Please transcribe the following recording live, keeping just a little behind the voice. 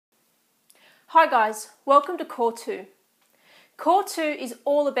Hi guys, welcome to Core 2. Core 2 is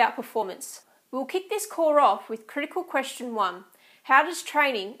all about performance. We'll kick this core off with critical question 1. How does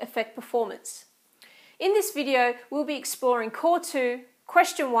training affect performance? In this video, we'll be exploring Core 2,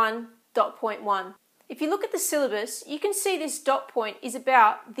 question 1, dot point 1. If you look at the syllabus, you can see this dot point is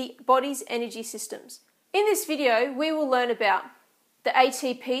about the body's energy systems. In this video, we will learn about the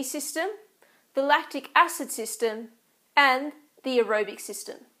ATP system, the lactic acid system, and the aerobic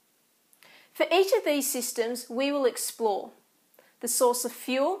system. For each of these systems, we will explore the source of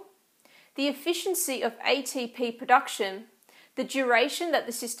fuel, the efficiency of ATP production, the duration that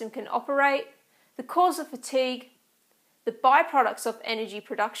the system can operate, the cause of fatigue, the byproducts of energy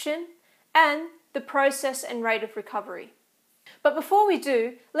production, and the process and rate of recovery. But before we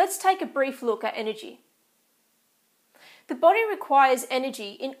do, let's take a brief look at energy. The body requires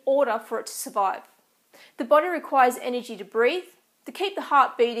energy in order for it to survive. The body requires energy to breathe, to keep the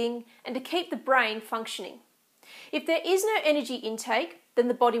heart beating, and to keep the brain functioning. If there is no energy intake, then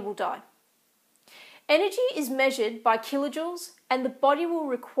the body will die. Energy is measured by kilojoules, and the body will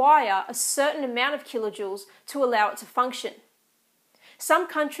require a certain amount of kilojoules to allow it to function. Some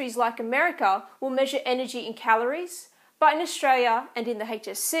countries like America will measure energy in calories, but in Australia and in the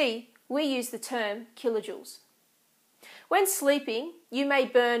HSC, we use the term kilojoules. When sleeping, you may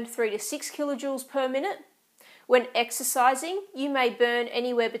burn 3 to 6 kilojoules per minute. When exercising, you may burn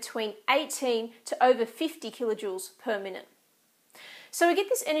anywhere between 18 to over 50 kilojoules per minute. So we get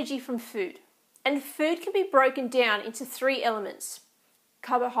this energy from food, and food can be broken down into 3 elements: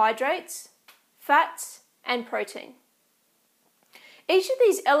 carbohydrates, fats, and protein. Each of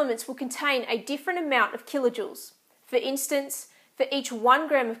these elements will contain a different amount of kilojoules. For instance, for each 1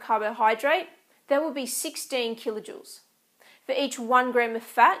 gram of carbohydrate, there will be 16 kilojoules. For each 1 gram of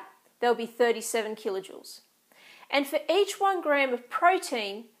fat, there will be 37 kilojoules. And for each 1 gram of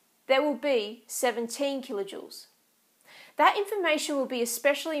protein, there will be 17 kilojoules. That information will be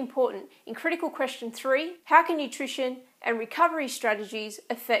especially important in critical question 3, how can nutrition and recovery strategies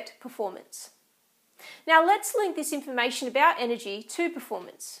affect performance? Now let's link this information about energy to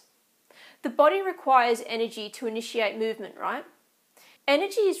performance. The body requires energy to initiate movement, right?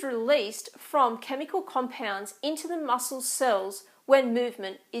 Energy is released from chemical compounds into the muscle cells when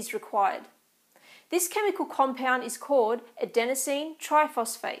movement is required. This chemical compound is called adenosine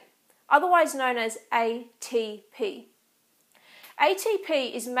triphosphate, otherwise known as ATP.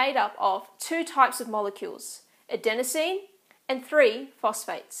 ATP is made up of 2 types of molecules, adenosine and 3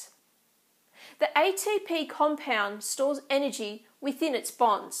 phosphates. The ATP compound stores energy within its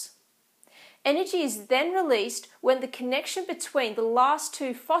bonds. Energy is then released when the connection between the last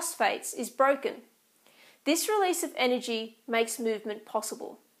 2 phosphates is broken. This release of energy makes movement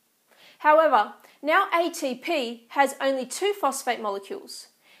possible. However, now ATP has only 2 phosphate molecules.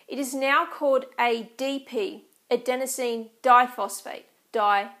 It is now called ADP, adenosine diphosphate,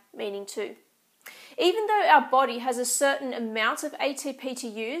 di meaning 2. Even though our body has a certain amount of ATP to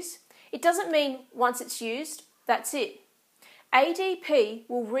use, it doesn't mean once it's used, that's it. ADP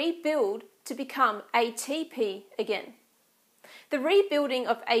will rebuild to become ATP again. The rebuilding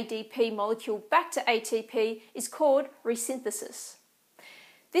of ADP molecule back to ATP is called resynthesis.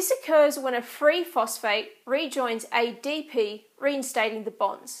 This occurs when a free phosphate rejoins ADP, reinstating the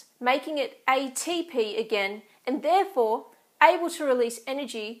bonds, making it ATP again, and therefore able to release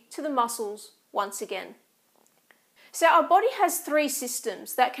energy to the muscles once again. So our body has 3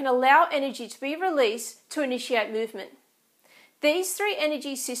 systems that can allow energy to be released to initiate movement. These 3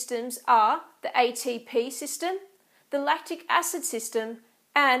 energy systems are the ATP system, the lactic acid system,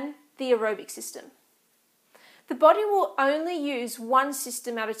 and the aerobic system. The body will only use one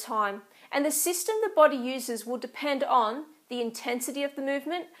system at a time, and the system the body uses will depend on the intensity of the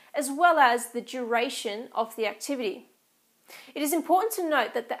movement as well as the duration of the activity. It is important to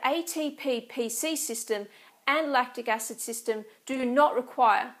note that the atp-pc system and lactic acid system do not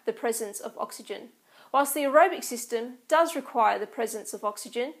require the presence of oxygen, whilst the aerobic system does require the presence of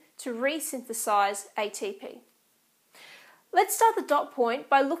oxygen to resynthesize ATP. Let's start the dot point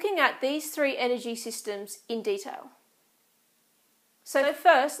by looking at these 3 energy systems in detail. So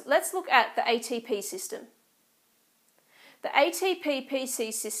first, let's look at the ATP system. The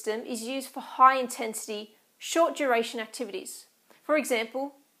atp-pc system is used for high intensity, short duration activities. For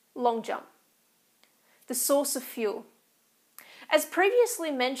example, long jump. The source of fuel. As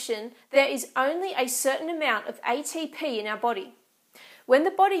previously mentioned, there is only a certain amount of ATP in our body. When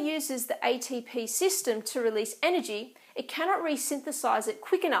the body uses the ATP system to release energy, it cannot resynthesize it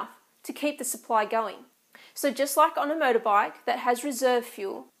quick enough to keep the supply going. So just like on a motorbike that has reserve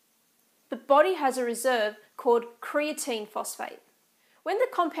fuel, the body has a reserve called creatine phosphate. When the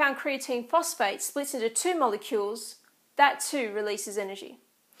compound creatine phosphate splits into two molecules, that too releases energy.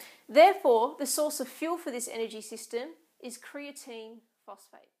 Therefore, the source of fuel for this energy system is creatine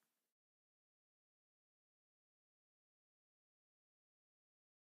phosphate.